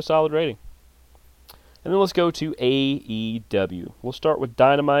give you a solid rating. And then let's go to AEW. We'll start with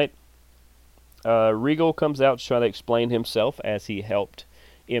Dynamite. Regal comes out to try to explain himself as he helped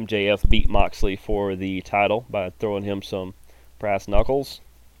MJF beat Moxley for the title by throwing him some brass knuckles.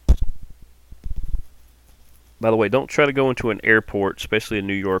 By the way, don't try to go into an airport, especially in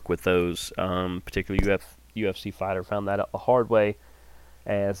New York, with those. Particularly UFC fighter found that out the hard way,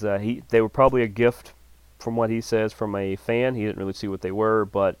 as they were probably a gift, from what he says, from a fan. He didn't really see what they were,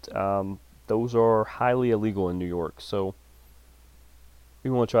 but those are highly illegal in New York, so we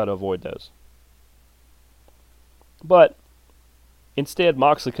want to try to avoid those. But instead,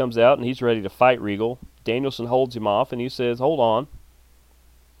 Moxley comes out and he's ready to fight Regal. Danielson holds him off and he says, "Hold on.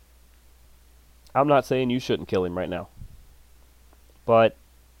 I'm not saying you shouldn't kill him right now, but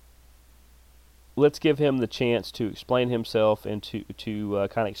let's give him the chance to explain himself and to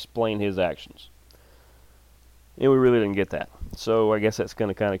kind of explain his actions." And we really didn't get that. So I guess that's going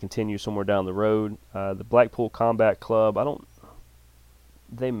to kind of continue somewhere down the road. The Blackpool Combat Club,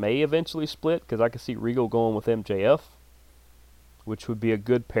 they may eventually split, because I could see Regal going with MJF, which would be a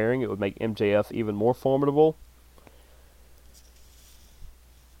good pairing. It would make MJF even more formidable.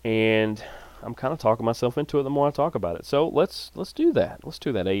 And I'm kind of talking myself into it the more I talk about it. So let's do that. Let's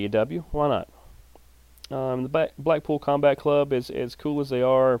do that, AEW. Why not? The Blackpool Combat Club, as cool as they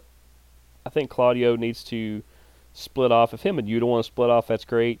are, I think Claudio needs to split off. If him and Yuta want to split off, that's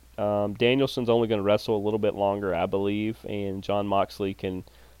great. Danielson's only going to wrestle a little bit longer, I believe, and John Moxley can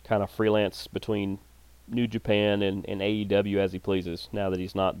kind of freelance between New Japan and AEW as he pleases, now that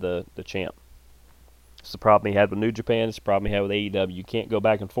he's not the champ. It's the problem he had with New Japan. It's the problem he had with AEW. You can't go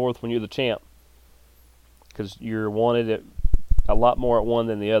back and forth when you're the champ, because you're wanted a lot more at one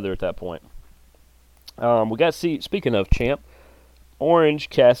than the other at that point. We got to see, speaking of champ, Orange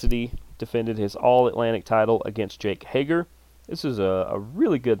Cassidy defended his All-Atlantic title against Jake Hager. This is a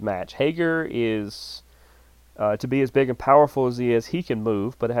really good match. Hager is, to be as big and powerful as he is, he can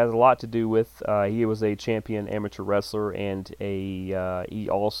move, but it has a lot to do with he was a champion amateur wrestler, and he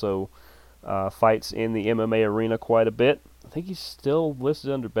also fights in the MMA arena quite a bit. I think he's still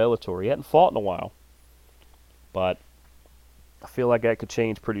listed under Bellator. He hadn't fought in a while, but I feel like that could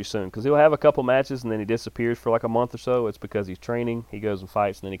change pretty soon, because he'll have a couple matches and then he disappears for like a month or so. It's because he's training. He goes and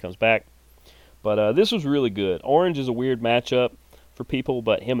fights and then he comes back. But this was really good. Orange is a weird matchup for people,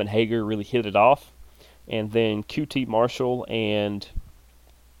 but him and Hager really hit it off. And then QT Marshall and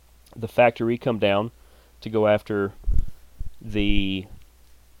the Factory come down to go after the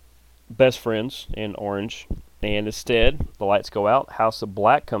best friends in Orange. And instead, the lights go out. House of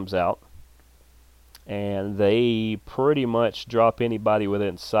Black comes out. And they pretty much drop anybody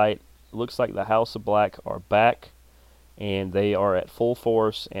within sight. Looks like the House of Black are back, and they are at full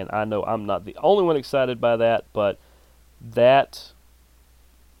force. And I know I'm not the only one excited by that, but the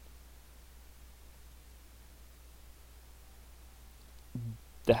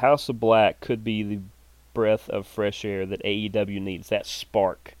House of Black could be the breath of fresh air that AEW needs, that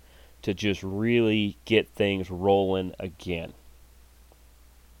spark to just really get things rolling again.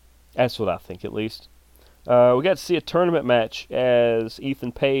 That's what I think, at least. We got to see a tournament match as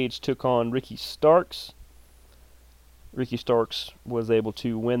Ethan Page took on Ricky Starks. Ricky Starks was able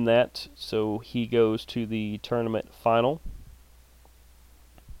to win that, so he goes to the tournament final.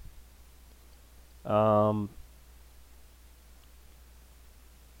 I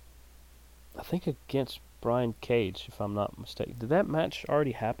think against Brian Cage, if I'm not mistaken. Did that match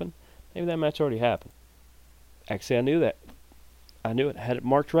already happen? Maybe that match already happened. Actually, I knew that. I knew it. I had it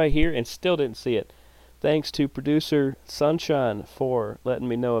marked right here and still didn't see it. Thanks to producer Sunshine for letting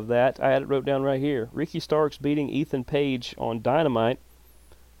me know of that. I had it wrote down right here. Ricky Starks beating Ethan Page on Dynamite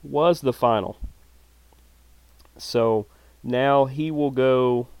was the final. So now he will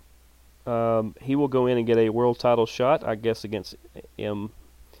go in and get a world title shot, I guess, against MJF.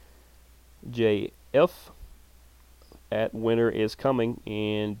 That winner is coming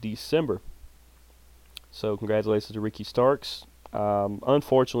in December. So congratulations to Ricky Starks.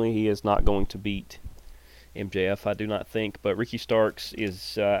 Unfortunately, he is not going to beat MJF, I do not think. But Ricky Starks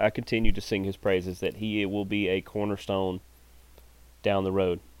is, I continue to sing his praises, that he will be a cornerstone down the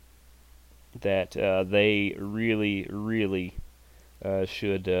road. That they really, really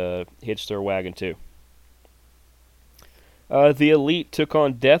should hitch their wagon to. The Elite took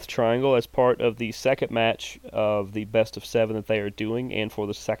on Death Triangle as part of the second match of the best of 7 that they are doing, and for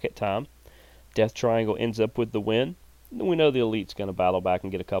the second time, Death Triangle ends up with the win. We know the Elite's going to battle back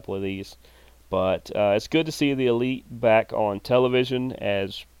and get a couple of these, but it's good to see the Elite back on television,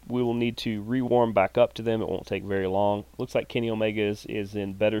 as we will need to rewarm back up to them. It won't take very long. Looks like Kenny Omega is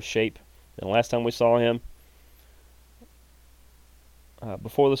in better shape than the last time we saw him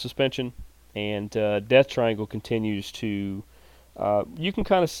before the suspension. And Death Triangle continues to... you can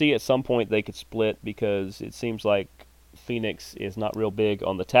kind of see at some point they could split, because it seems like Phoenix is not real big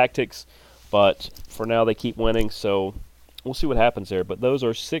on the tactics. But for now they keep winning, so we'll see what happens there. But those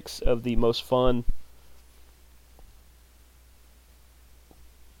are 6 of the most fun...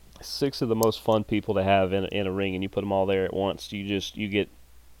 6 of the most fun people to have in a ring, and you put them all there at once. You get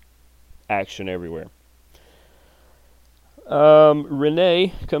action everywhere.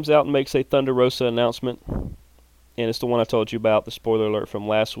 Renee comes out and makes a Thunder Rosa announcement, and it's the one I told you about, the spoiler alert from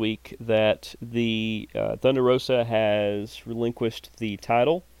last week, that the Thunder Rosa has relinquished the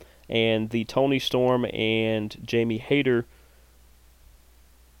title, and the Toni Storm and Jamie Hayter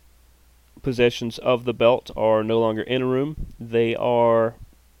possessions of the belt are no longer interim. They are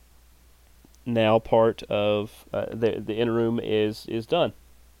now part of the interim is done.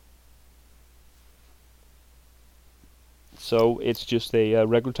 So it's just a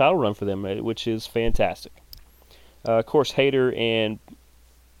regular title run for them, which is fantastic. Of course, Hayter and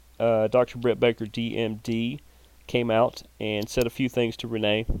Dr. Britt Baker, DMD, came out and said a few things to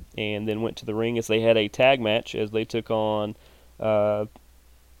Renee, and then went to the ring as they had a tag match as they took on Ty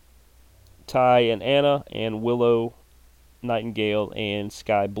and Anna and Willow Nightingale and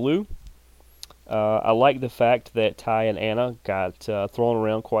Sky Blue. I like the fact that Ty and Anna got thrown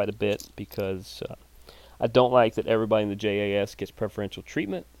around quite a bit, because I don't like that everybody in the JAS gets preferential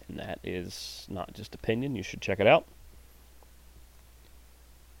treatment, and that is not just opinion. You should check it out.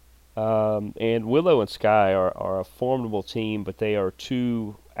 And Willow and Sky are a formidable team, but they are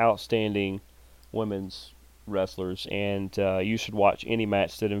 2 outstanding women's wrestlers, and you should watch any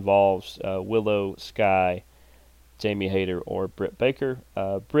match that involves Willow, Sky, Jamie Hayter, or Britt Baker.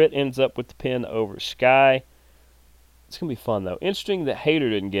 Britt ends up with the pin over Sky. It's going to be fun, though. Interesting that Hayter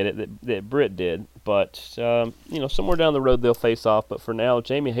didn't get it, that Britt did. But, somewhere down the road they'll face off. But for now,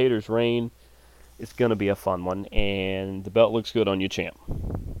 Jamie Hayter's reign is going to be a fun one. And the belt looks good on you, champ.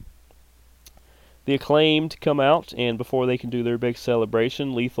 The Acclaimed come out, and before they can do their big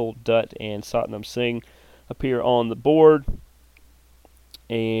celebration, Lethal, Dutt, and Satnam Singh appear on the board.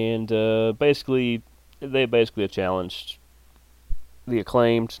 And they basically challenged the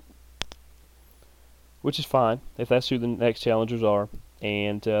Acclaimed, which is fine if that's who the next challengers are.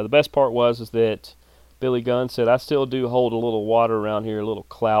 And the best part is that Billy Gunn said, "I still do hold a little water around here, a little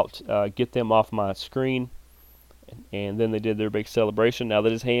clout. Get them off my screen." And then they did their big celebration, now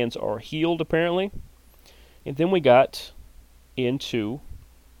that his hands are healed, apparently. And then we got into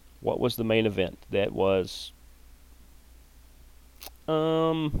what was the main event. That was...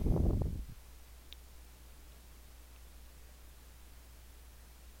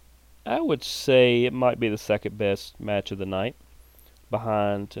 I would say it might be the second best match of the night,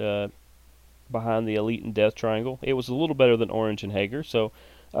 behind the Elite and Death Triangle. It was a little better than Orange and Hager. So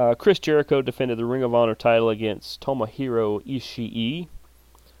Chris Jericho defended the Ring of Honor title against Tomohiro Ishii.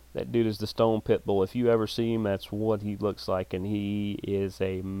 That dude is the Stone Pitbull. If you ever see him, that's what he looks like, and he is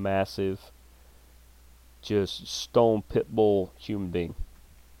a massive, just Stone Pitbull human being.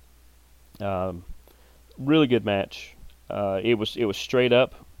 Really good match. It was straight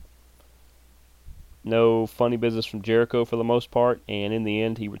up. No funny business from Jericho for the most part, and in the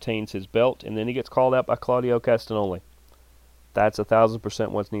end he retains his belt, and then he gets called out by Claudio Castagnoli. That's 1,000%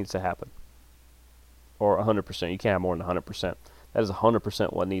 what needs to happen. Or 100%. You can't have more than 100%. That is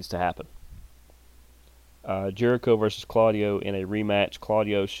 100% what needs to happen. Jericho versus Claudio in a rematch.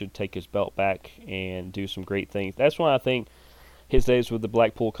 Claudio should take his belt back and do some great things. That's why I think his days with the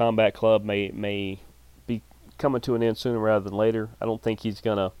Blackpool Combat Club may coming to an end sooner rather than later. I don't think he's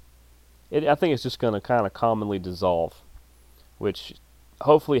going to I think it's just going to kind of commonly dissolve, which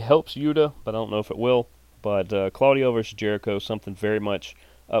hopefully helps Yuta, but I don't know if it will. But Claudio versus Jericho, something very much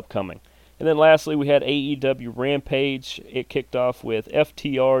upcoming. And then lastly, we had AEW Rampage. It kicked off with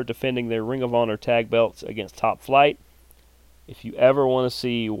FTR defending their Ring of Honor tag belts against Top Flight. If you ever want to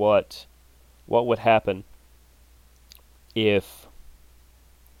see what would happen if,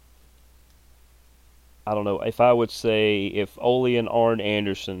 I don't know, if I would say if Ole and Arn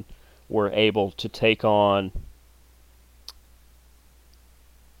Anderson were able to take on,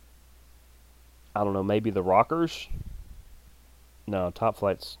 I don't know, maybe the Rockers? No, Top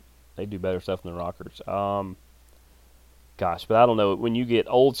Flight's, they do better stuff than the Rockers. Gosh, but I don't know. When you get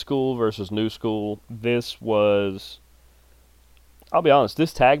old school versus new school, this was, I'll be honest,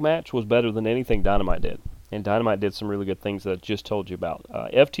 this tag match was better than anything Dynamite did. And Dynamite did some really good things that I just told you about.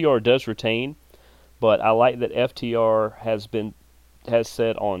 FTR does retain, but I like that FTR has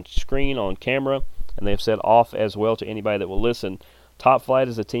said on screen, on camera, and they've said off as well to anybody that will listen, Top Flight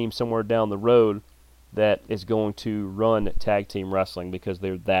is a team somewhere down the road that is going to run tag team wrestling because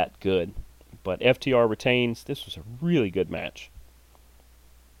they're that good. But FTR retains. This was a really good match.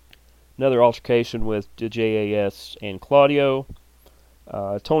 Another altercation with JAS and Claudio.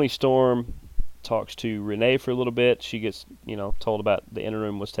 Toni Storm talks to Renee for a little bit. She gets, told about the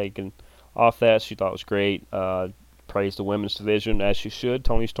interim was taken off that. She thought it was great. Praised the women's division, as she should.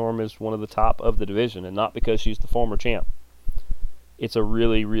 Toni Storm is one of the top of the division, and not because she's the former champ. It's a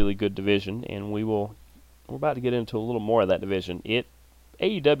really, really good division, and we're about to get into a little more of that division.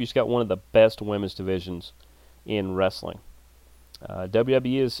 AEW's got one of the best women's divisions in wrestling.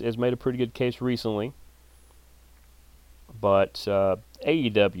 WWE has made a pretty good case recently, but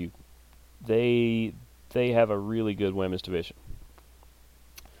AEW, they have a really good women's division.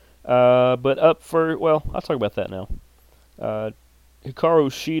 But I'll talk about that now.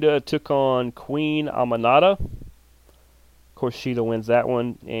 Hikaru Shida took on Queen Amanada. Of course, Shida wins that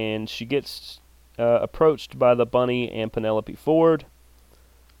one, and she gets approached by the Bunny and Penelope Ford.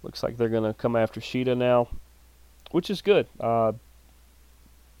 Looks like they're going to come after Shida now, which is good. I'm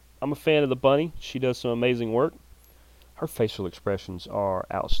a fan of the Bunny. She does some amazing work. Her facial expressions are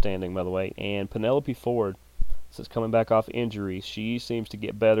outstanding, by the way. And Penelope Ford, since coming back off injury, she seems to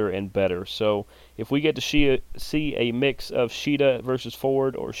get better and better. So if we get to see a mix of Shida versus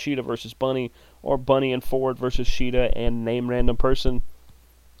Ford, or Shida versus Bunny, or Bunny and Ford versus Shida and name random person,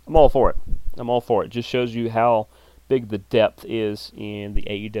 I'm all for it. Just shows you how big the depth is in the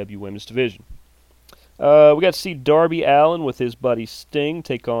AEW women's division. We got to see Darby Allin with his buddy Sting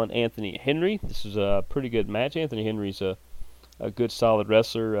take on Anthony Henry. This is a pretty good match. Anthony Henry's a good, solid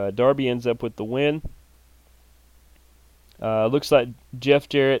wrestler. Darby ends up with the win. Looks like Jeff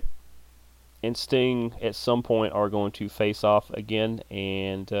Jarrett and Sting at some point are going to face off again,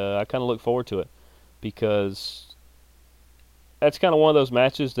 and I kind of look forward to it because that's kind of one of those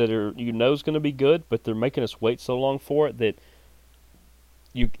matches that is going to be good, but they're making us wait so long for it that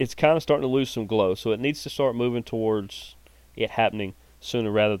it's kind of starting to lose some glow. So it needs to start moving towards it happening sooner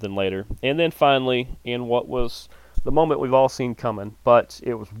rather than later. And then finally, in what was the moment we've all seen coming, but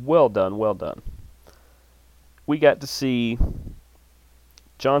it was well done. We got to see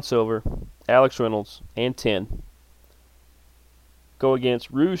John Silver, Alex Reynolds, and Ten go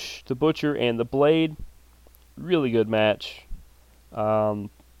against Roosh, the Butcher, and the Blade. Really good match.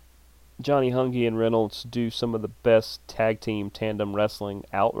 Johnny Hungy and Reynolds do some of the best tag team tandem wrestling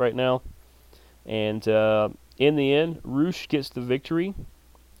out right now. And in the end, Roosh gets the victory,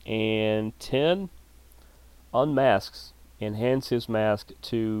 and Ten unmasks and hands his mask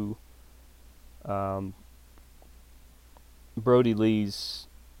to Brody Lee's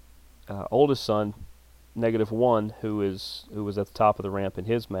oldest son, -1, who was at the top of the ramp in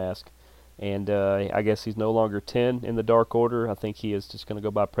his mask. And I guess he's no longer 10 in the Dark Order. I think he is just going to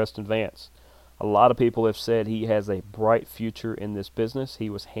go by Preston Vance. A lot of people have said he has a bright future in this business. He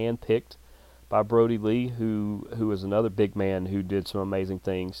was handpicked by Brody Lee, who is another big man who did some amazing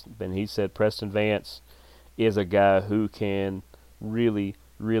things. And he said Preston Vance is a guy who can really,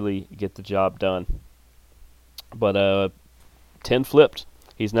 really get the job done. But 10 flipped.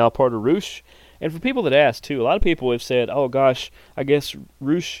 He's now part of Roosh. And for people that ask, too, a lot of people have said, oh, gosh, I guess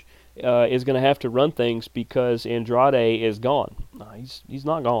Roosh is going to have to run things because Andrade is gone. No, he's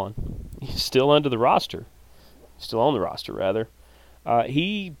not gone. He's still under the roster. Still on the roster, rather.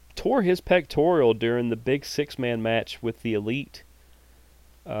 He tore his pectoral during the big six-man match with the Elite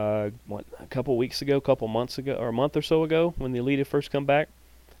a couple weeks ago, couple months ago, or a month or so ago when the Elite had first come back.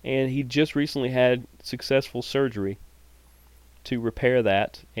 And he just recently had successful surgery to repair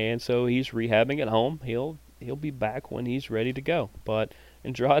that, and so he's rehabbing at home. He'll he'll be back when he's ready to go. But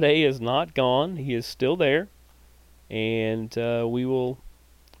Andrade is not gone. He is still there, and we will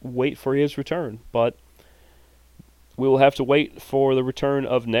wait for his return. But we will have to wait for the return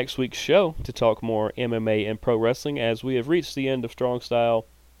of next week's show to talk more MMA and pro wrestling, as we have reached the end of Strong Style.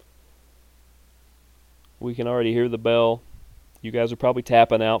 We can already hear the bell. You guys are probably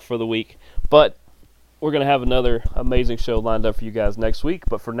tapping out for the week. But we're going to have another amazing show lined up for you guys next week.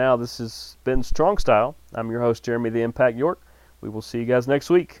 But for now, this has been Strong Style. I'm your host, Jeremy the Impact York. We will see you guys next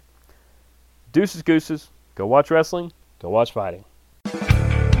week. Deuces, gooses. Go watch wrestling. Go watch fighting.